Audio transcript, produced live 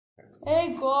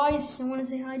Hey guys, you want to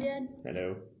say hi, Dad?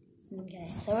 Hello.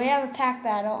 Okay, so we have a pack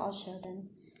battle. I'll show them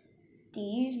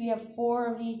these. We have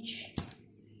 4 of each.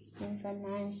 1, 5,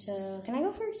 9. So can I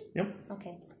go first? Yep.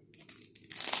 Okay.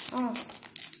 Oh,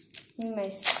 need my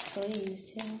sleeves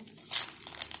too.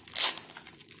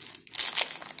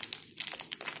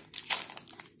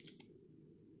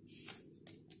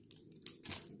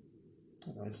 Nice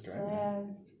So I dragon. have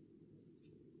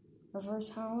Reverse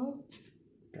Hollow,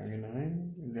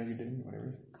 Dragonite, Dragonite,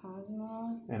 whatever.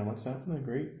 Cosmo, And what's that one? A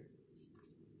great?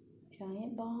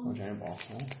 Giant Ball. Oh, giant ball.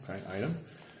 Oh, okay, item.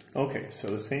 Okay, so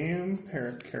the same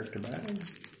character bag.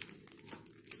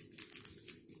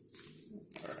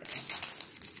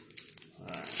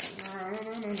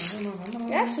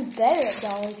 You're actually better at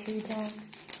Dollar Tree pack.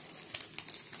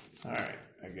 Alright,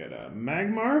 I get a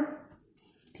Magmar,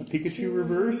 a Pikachu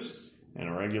reverse, and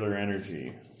a regular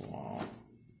energy. Wow.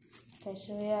 Okay,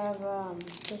 so we have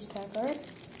this pepper.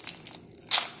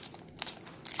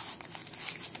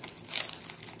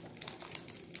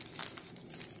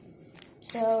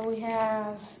 So we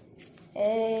have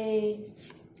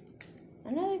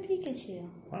another Pikachu.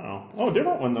 Wow. Oh,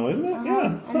 different one though, isn't it?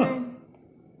 Yeah. And then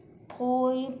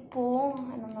Poipo, I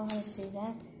don't know how to say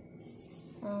that.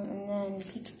 And then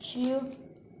Pikachu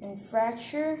and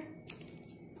Fracture.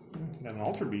 Got an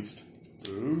Ultra Beast.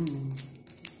 Ooh.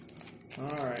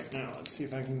 Alright, now let's see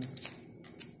if I can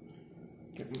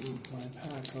get my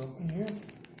pack open here.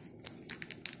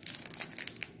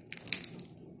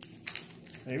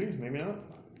 Maybe, maybe not.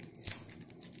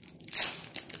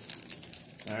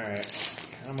 Alright,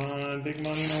 come on, big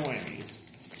money, no whammies.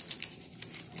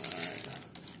 Alright,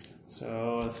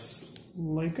 so it's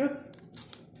Leica.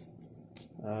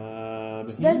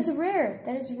 That is rare.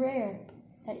 That is rare.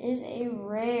 That is a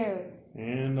rare.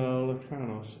 And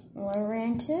Electronos.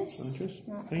 Lurantis.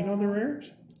 How do you know they're rares?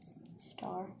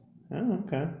 Star. Oh,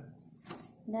 okay.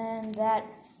 Then that.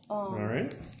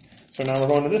 Alright. So now we're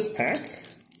going to this pack.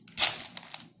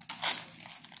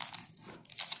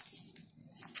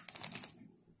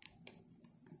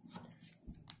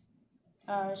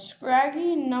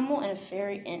 Scraggy, Numble, and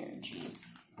Fairy Energy.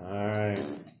 Alright.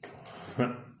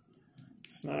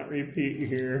 Let's not repeat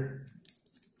here.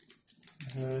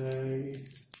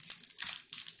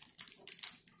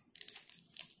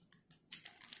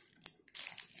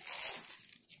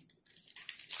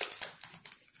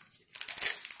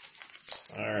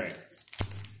 Alright.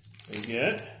 We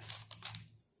get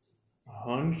a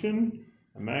Hunkin,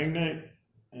 a Magnite,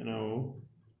 and a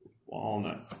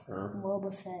Walnut. Or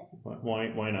Boba Fett.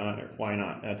 why not? Or why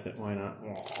not? That's it. Why not?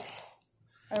 Or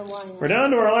why not? We're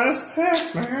down to our last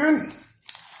pack, man.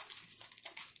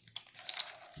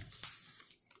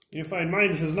 Unified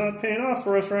Minds is not paying off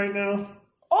for us right now.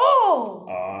 Oh!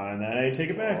 And then I take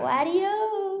it back.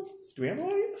 Latios. Do we have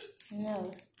Latios?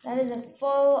 No. That is a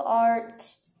full art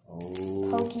Oh.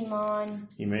 Pokemon.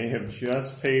 He may have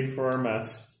just paid for our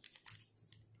mess.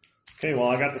 Okay, well,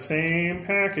 I got the same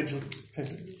package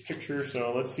picture,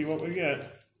 so let's see what we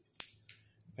get.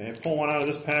 If I pull one out of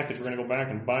this package, we're going to go back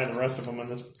and buy the rest of them in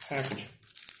this package.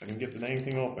 If I can get the dang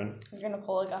thing open. You're going to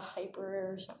pull like a Hyper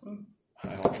Rare or something.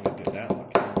 I don't think I get that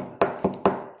lucky.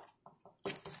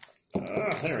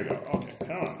 There we go. Okay,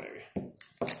 come on, baby.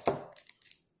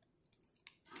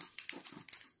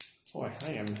 Boy, I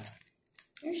am...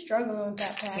 You're struggling with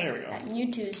that pack. There we go. That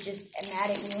Mewtwo is just mad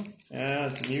at you. Yeah,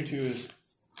 the Mewtwo's...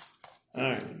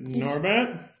 Alright,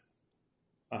 Norbat,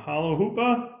 a Hollow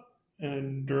Hoopa, and a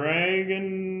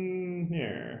Dragon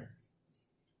here.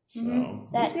 So,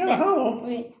 he's got a Hollow.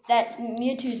 Wait, that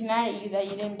Mewtwo's mad at you that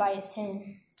you didn't buy his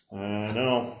tin. I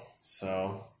know,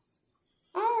 so...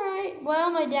 Alright, well,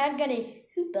 my dad got a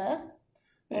Hoopa.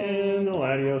 And the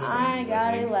Latios. I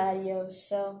got a Latios,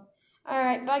 so...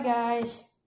 Alright, bye guys.